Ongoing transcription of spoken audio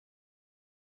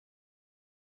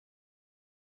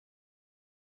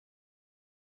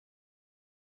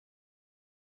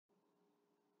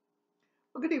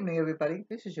Well, good evening, everybody.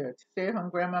 This is your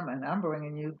stay-at-home grandmama, and I'm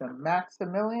bringing you the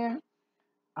Maximilian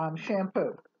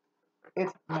shampoo.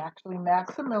 It's actually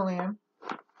Maximilian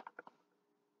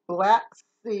black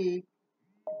seed.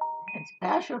 It's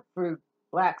passion fruit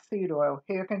black seed oil,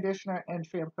 hair conditioner, and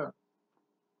shampoo.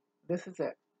 This is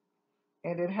it,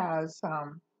 and it has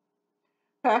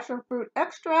passion fruit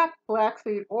extract, black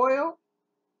seed oil,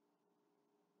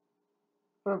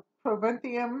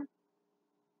 Preventium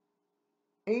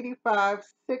 85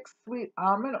 6 sweet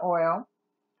almond oil,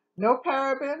 no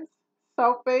parabens,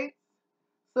 sulfates,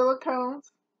 silicones,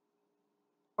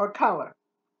 or color.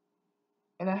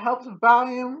 And it helps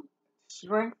volume,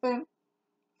 strengthen,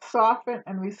 soften,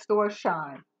 and restore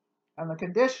shine. And the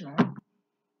conditioner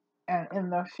and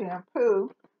in the shampoo,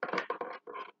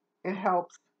 it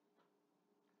helps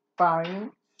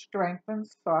volume, strengthen,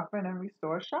 soften, and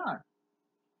restore shine.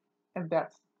 And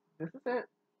this is it.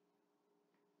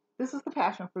 This is the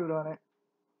passion fruit on it.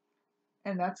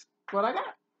 And that's what I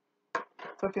got.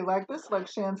 So if you like this, like,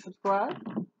 share, and subscribe.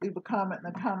 Leave a comment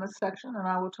in the comment section, and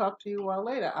I will talk to you all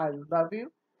later. I love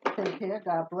you. Take care.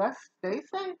 God bless. Stay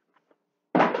safe.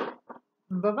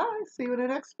 Bye-bye. See you in the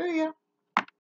next video.